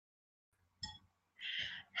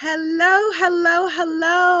Hello, hello,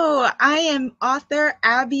 hello. I am author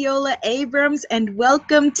Abiola Abrams and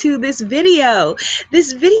welcome to this video.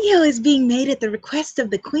 This video is being made at the request of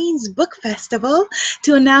the Queen's Book Festival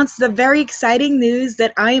to announce the very exciting news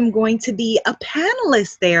that I am going to be a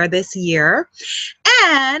panelist there this year.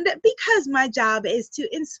 And because my job is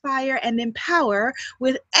to inspire and empower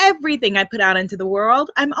with everything I put out into the world,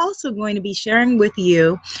 I'm also going to be sharing with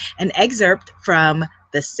you an excerpt from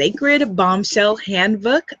the Sacred Bombshell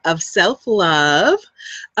Handbook of Self-Love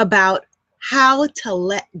about how to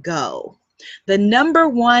let go. The number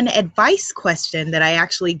one advice question that I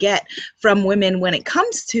actually get from women when it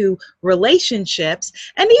comes to relationships,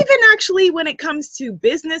 and even actually when it comes to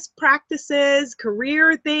business practices,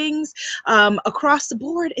 career things, across the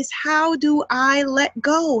board, is how do I let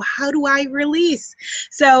go? How do I release?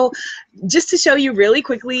 So just to show you really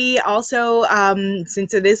quickly, also,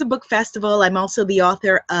 since it is a book festival, I'm also the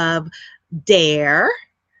author of Dare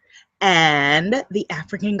and the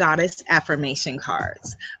African Goddess Affirmation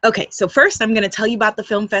Cards. Okay, so first I'm going to tell you about the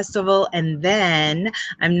film festival, and then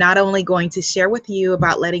I'm not only going to share with you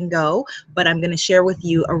about letting go, but I'm going to share with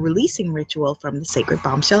you a releasing ritual from the Sacred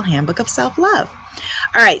Bombshell Handbook of Self-Love.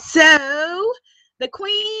 All right, so the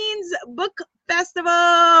Queen's Book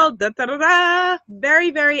Festival, da, da, da, da. Very,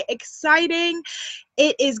 very exciting.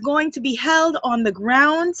 It is going to be held on the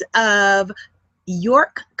grounds of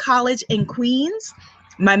York College in Queens.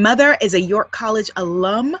 My mother is a York College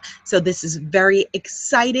alum, so this is very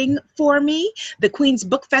exciting for me. The Queen's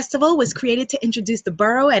Book Festival was created to introduce the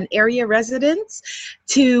borough and area residents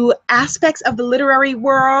to aspects of the literary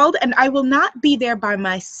world, and I will not be there by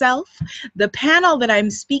myself. The panel that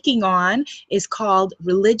I'm speaking on is called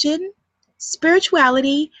Religion,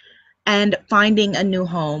 Spirituality, and Finding a New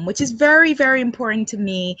Home, which is very, very important to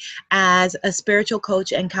me as a spiritual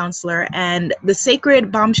coach and counselor. And the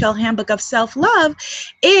Sacred Bombshell Handbook of Self-Love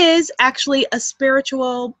is actually a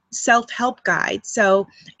spiritual self-help guide. So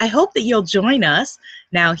I hope that you'll join us.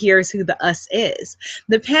 Now, here's who the us is.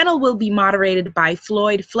 The panel will be moderated by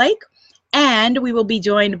Floyd Flake, and we will be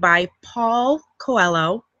joined by Paul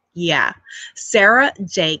Coelho, Sarah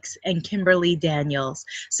Jakes, and Kimberly Daniels.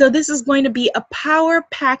 So this is going to be a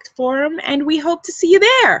power-packed forum, and we hope to see you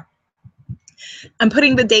there. I'm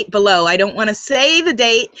putting the date below. I don't want to say the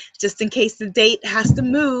date just in case the date has to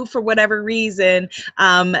move for whatever reason,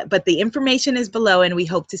 but the information is below, and we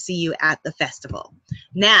hope to see you at the festival.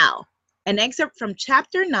 Now, an excerpt from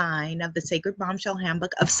Chapter 9 of the Sacred Bombshell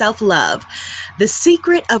Handbook of Self-Love, The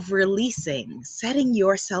Secret of Releasing, Setting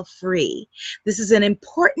Yourself Free. This is an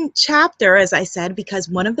important chapter, as I said, because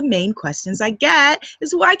one of the main questions I get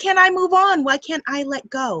is, why can't I move on? Why can't I let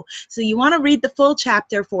go? So you want to read the full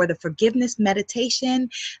chapter for the forgiveness meditation,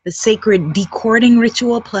 the sacred decording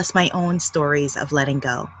ritual, plus my own stories of letting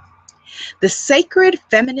go. The sacred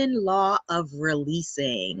feminine law of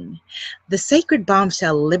releasing. The sacred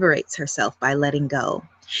bombshell liberates herself by letting go.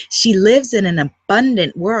 She lives in an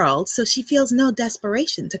abundant world, so she feels no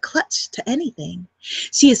desperation to clutch to anything.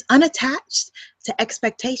 She is unattached to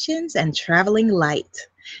expectations and traveling light.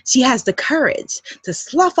 She has the courage to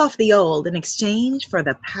slough off the old in exchange for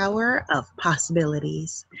the power of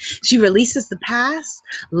possibilities. She releases the past,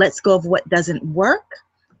 lets go of what doesn't work,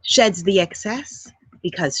 sheds the excess,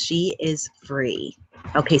 because she is free.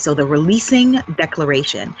 Okay, so the releasing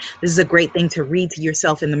declaration. This is a great thing to read to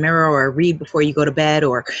yourself in the mirror, or read before you go to bed,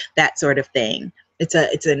 or that sort of thing. It's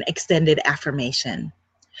an extended affirmation.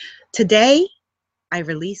 Today, I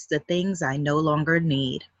release the things I no longer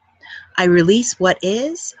need. I release what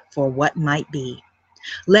is for what might be.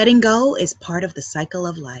 Letting go is part of the cycle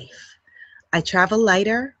of life. I travel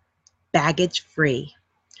lighter, baggage free.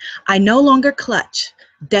 I no longer clutch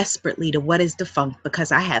desperately to what is defunct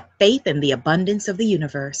because I have faith in the abundance of the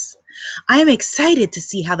universe. I am excited to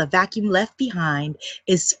see how the vacuum left behind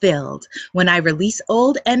is filled when I release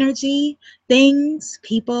old energy, things,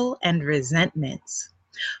 people, and resentments.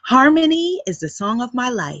 Harmony is the song of my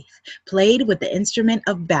life, played with the instrument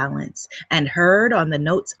of balance and heard on the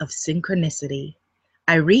notes of synchronicity.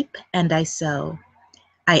 I reap and I sow.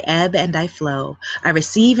 I ebb and I flow. I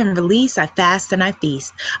receive and release. I fast and I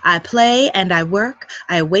feast. I play and I work.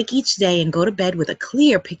 I awake each day and go to bed with a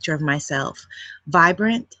clear picture of myself,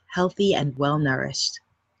 vibrant, healthy, and well-nourished.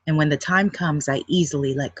 And when the time comes, I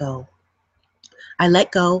easily let go. I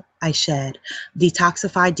let go, I shed,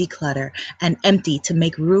 detoxify, declutter, and empty to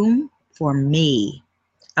make room for me.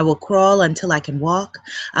 I will crawl until I can walk.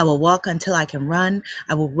 I will walk until I can run.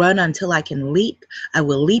 I will run until I can leap. I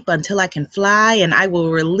will leap until I can fly, and I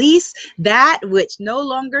will release that which no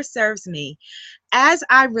longer serves me. As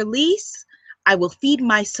I release, I will feed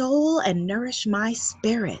my soul and nourish my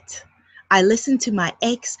spirit. I listen to my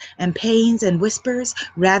aches and pains and whispers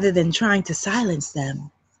rather than trying to silence them.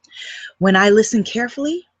 When I listen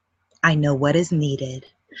carefully, I know what is needed.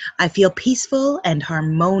 I feel peaceful and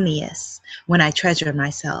harmonious when I treasure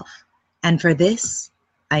myself. And for this,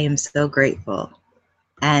 I am so grateful.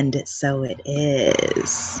 And so it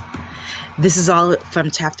is. This is all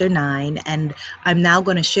from chapter 9, and I'm now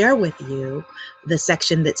going to share with you the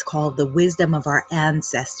section that's called The Wisdom of Our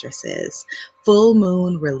Ancestresses, Full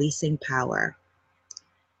Moon Releasing Power.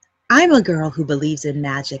 I'm a girl who believes in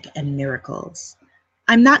magic and miracles.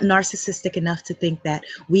 I'm not narcissistic enough to think that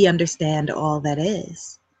we understand all that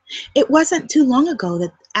is. It wasn't too long ago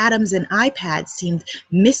that atoms and iPads seemed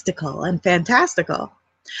mystical and fantastical.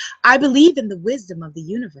 I believe in the wisdom of the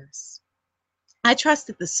universe. I trust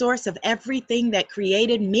that the source of everything that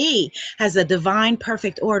created me has a divine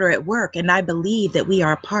perfect order at work, and I believe that we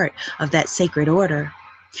are a part of that sacred order.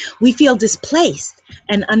 We feel displaced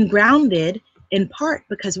and ungrounded in part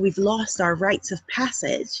because we've lost our rites of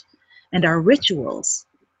passage and our rituals.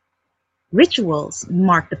 Rituals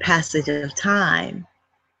mark the passage of time.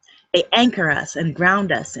 They anchor us and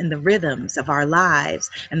ground us in the rhythms of our lives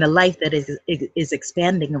and the life that is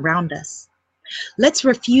expanding around us. Let's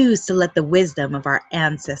refuse to let the wisdom of our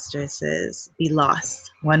ancestresses be lost.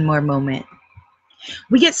 One more moment.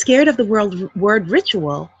 We get scared of the word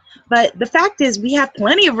ritual, but the fact is we have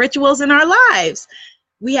plenty of rituals in our lives.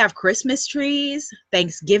 We have Christmas trees,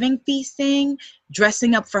 Thanksgiving feasting,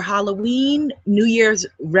 dressing up for Halloween, New Year's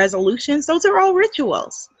resolutions. Those are all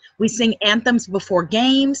rituals. We sing anthems before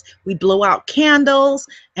games. We blow out candles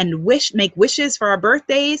and make wishes for our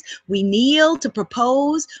birthdays. We kneel to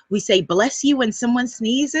propose. We say bless you when someone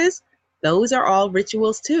sneezes. Those are all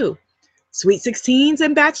rituals too. Sweet 16s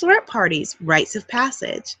and bachelorette parties, rites of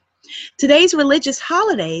passage. Today's religious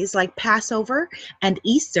holidays like Passover and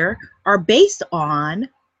Easter are based on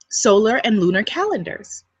solar and lunar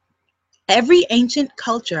calendars. Every ancient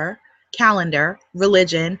culture, calendar,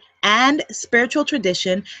 religion, and spiritual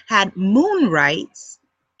tradition had moon rites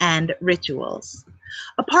and rituals.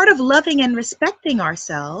 A part of loving and respecting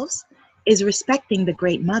ourselves is respecting the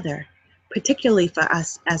Great Mother, particularly for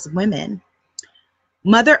us as women.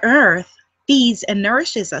 Mother Earth feeds and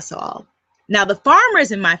nourishes us all. Now, the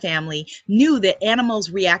farmers in my family knew that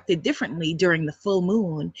animals reacted differently during the full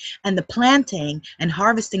moon, and the planting and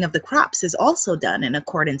harvesting of the crops is also done in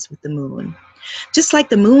accordance with the moon. Just like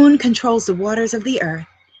the moon controls the waters of the earth,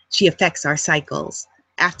 she affects our cycles.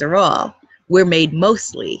 After all, we're made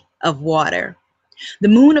mostly of water. The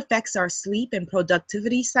moon affects our sleep and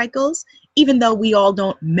productivity cycles, even though we all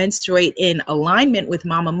don't menstruate in alignment with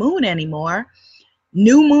Mama Moon anymore.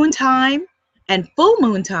 New moon time and full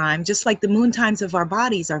moon time, just like the moon times of our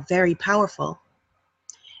bodies, are very powerful.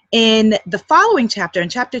 In the following chapter, in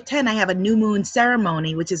chapter 10, I have a new moon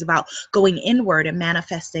ceremony, which is about going inward and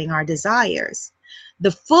manifesting our desires.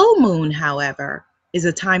 The full moon, however, is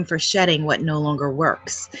a time for shedding what no longer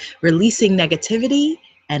works, releasing negativity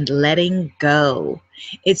and letting go.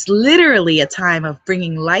 It's literally a time of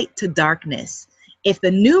bringing light to darkness. If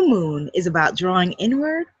the new moon is about drawing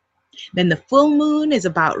inward, then the full moon is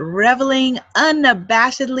about reveling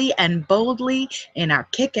unabashedly and boldly in our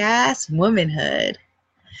kick-ass womanhood.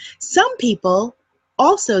 Some people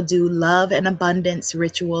also do love and abundance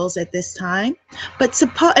rituals at this time, but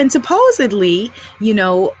supposedly,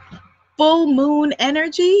 full moon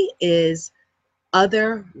energy is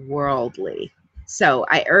otherworldly. So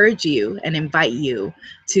I urge you and invite you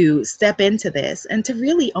to step into this and to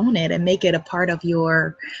really own it and make it a part of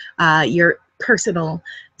your personal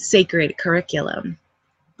sacred curriculum.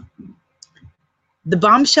 The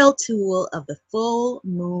bombshell tool of the full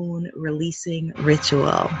moon releasing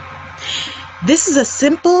ritual. This is a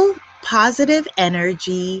simple, positive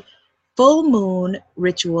energy, full moon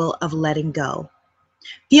ritual of letting go.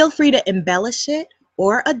 Feel free to embellish it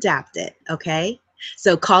or adapt it, okay?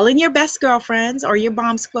 So call in your best girlfriends or your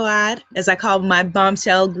bomb squad, as I call my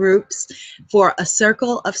bombshell groups, for a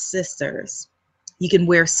circle of sisters. You can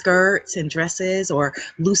wear skirts and dresses or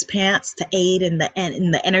loose pants to aid in the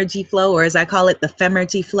energy flow, or as I call it, the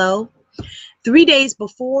femergy flow. 3 days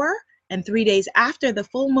before and 3 days after the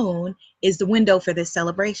full moon is the window for this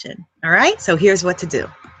celebration. All right, so here's what to do.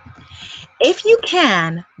 If you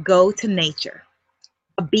can, go to nature,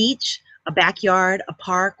 a beach, a backyard, a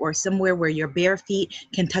park, or somewhere where your bare feet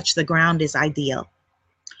can touch the ground is ideal.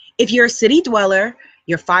 If you're a city dweller,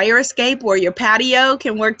 your fire escape or your patio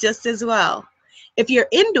can work just as well. If you're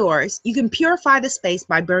indoors, you can purify the space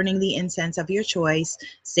by burning the incense of your choice.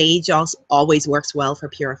 Sage also always works well for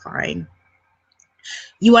purifying.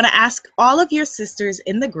 You want to ask all of your sisters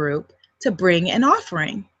in the group to bring an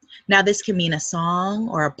offering. Now, this can mean a song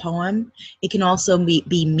or a poem. It can also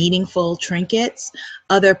be meaningful trinkets.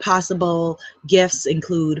 Other possible gifts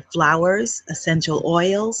include flowers, essential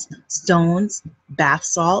oils, stones, bath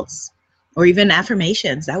salts, or even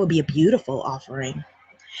affirmations. That would be a beautiful offering.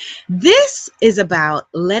 This is about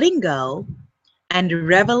letting go and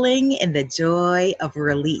reveling in the joy of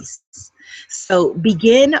release. So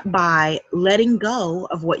begin by letting go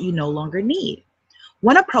of what you no longer need.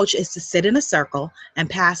 One approach is to sit in a circle and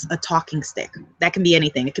pass a talking stick. That can be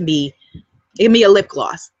anything. It can be a lip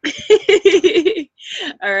gloss.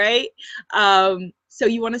 All right. So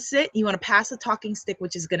you want to sit, you want to pass a talking stick,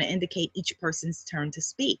 which is going to indicate each person's turn to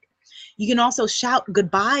speak. You can also shout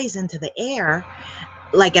goodbyes into the air,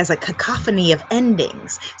 like as a cacophony of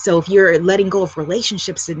endings. So if you're letting go of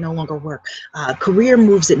relationships that no longer work, career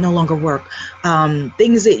moves that no longer work,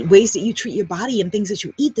 ways that you treat your body and things that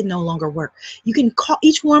you eat that no longer work, you can call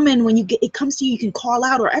each woman when it comes to you, you can call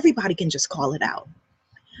out, or everybody can just call it out.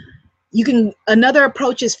 Another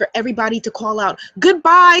approach is for everybody to call out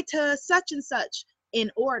goodbye to such and such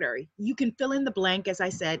in order. You can fill in the blank, as I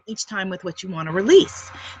said, each time with what you want to release.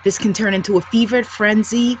 This can turn into a fevered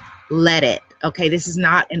frenzy. Let it. Okay, this is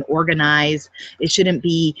not an organized, it shouldn't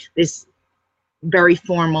be this very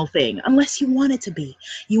formal thing, unless you want it to be.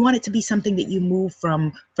 You want it to be something that you move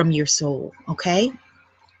from your soul, okay?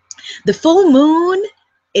 The full moon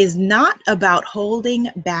is not about holding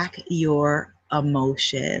back your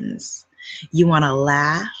emotions. You want to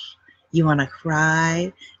laugh, you want to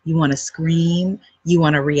cry, you want to scream, you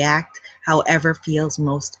want to react however feels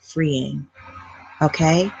most freeing,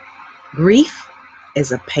 okay? Grief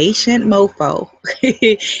is a patient mofo.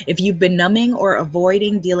 If you've been numbing or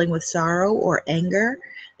avoiding dealing with sorrow or anger,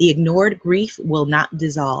 the ignored grief will not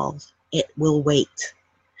dissolve. It will wait.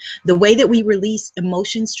 The way that we release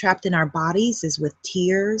emotions trapped in our bodies is with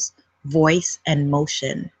tears, voice, and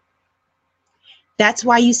motion. That's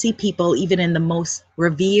why you see people, even in the most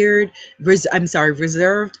reserved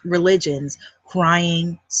religions,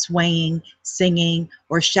 crying, swaying, singing,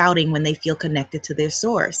 or shouting when they feel connected to their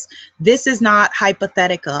source. This is not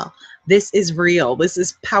hypothetical. This is real. This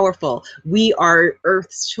is powerful. We are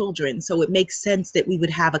Earth's children, so it makes sense that we would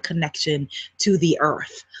have a connection to the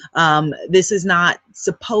Earth. This is not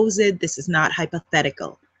supposed. This is not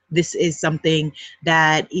hypothetical. This is something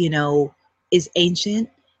that, is ancient,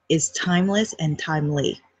 is timeless, and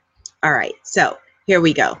timely. All right, so here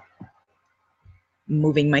we go.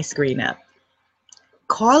 Moving my screen up.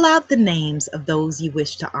 Call out the names of those you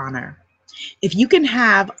wish to honor. If you can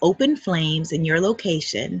have open flames in your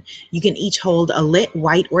location, you can each hold a lit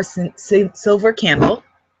white or silver candle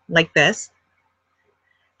like this.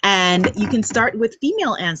 And you can start with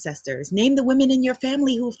female ancestors. Name the women in your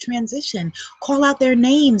family who have transitioned. Call out their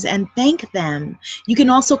names and thank them. You can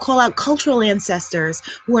also call out cultural ancestors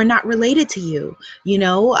who are not related to you,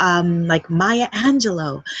 like Maya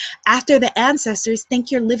Angelou. After the ancestors, thank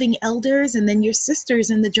your living elders and then your sisters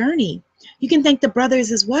in the journey. You can thank the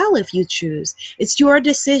brothers as well if you choose. It's your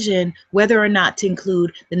decision whether or not to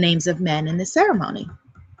include the names of men in the ceremony.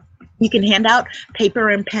 You can hand out paper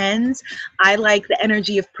and pens. I like the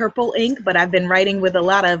energy of purple ink, but I've been writing with a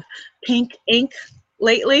lot of pink ink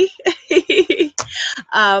lately.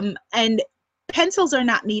 And pencils are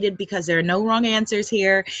not needed because there are no wrong answers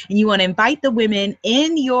here. And you want to invite the women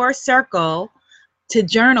in your circle to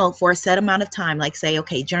journal for a set amount of time, like say,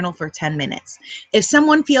 okay, journal for 10 minutes. If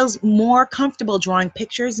someone feels more comfortable drawing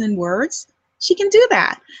pictures and words, she can do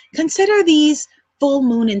that. Consider these full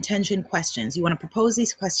moon intention questions. You want to propose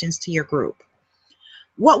these questions to your group.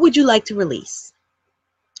 What would you like to release?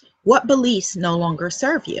 What beliefs no longer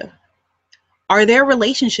serve you? Are there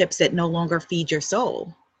relationships that no longer feed your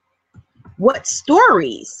soul? What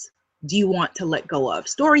stories do you want to let go of?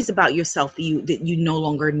 Stories about yourself that you no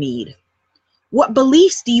longer need. What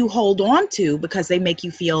beliefs do you hold on to because they make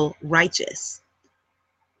you feel righteous?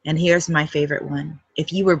 And here's my favorite one.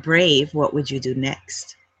 If you were brave, what would you do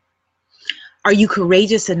next? Are you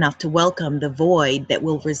courageous enough to welcome the void that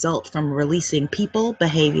will result from releasing people,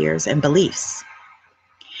 behaviors, and beliefs?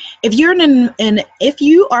 If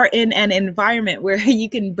you are in an environment where you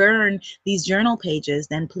can burn these journal pages,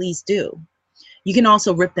 then please do. You can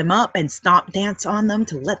also rip them up and stomp dance on them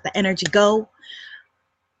to let the energy go.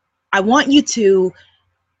 I want you to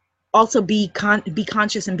also be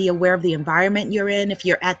conscious and be aware of the environment you're in. If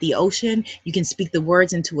you're at the ocean, you can speak the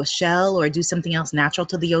words into a shell or do something else natural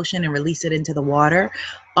to the ocean and release it into the water.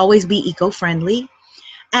 Always be eco-friendly.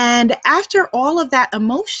 And after all of that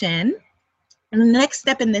emotion, And the next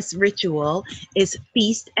step in this ritual is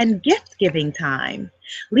feast and gift giving time.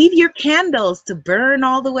 Leave your candles to burn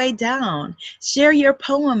all the way down. Share your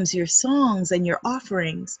poems, your songs, and your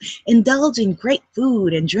offerings. Indulge in great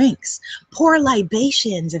food and drinks. Pour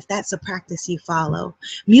libations if that's a practice you follow.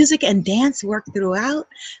 Music and dance work throughout.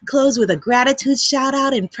 Close with a gratitude shout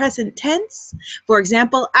out in present tense. For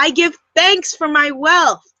example, I give thanks for my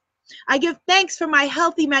wealth. I give thanks for my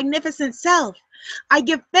healthy, magnificent self. I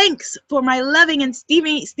give thanks for my loving and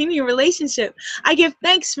steamy relationship. I give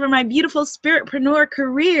thanks for my beautiful spiritpreneur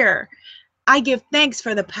career. I give thanks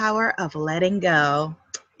for the power of letting go.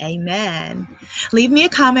 Amen. Leave me a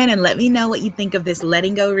comment and let me know what you think of this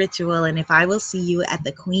letting go ritual and if I will see you at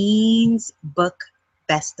the Queen's Book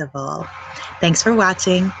Festival. Thanks for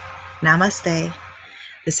watching. Namaste.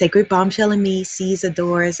 The sacred bombshell in me sees,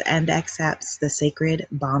 adores, and accepts the sacred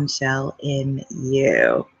bombshell in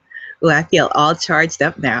you. Ooh, I feel all charged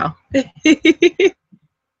up now.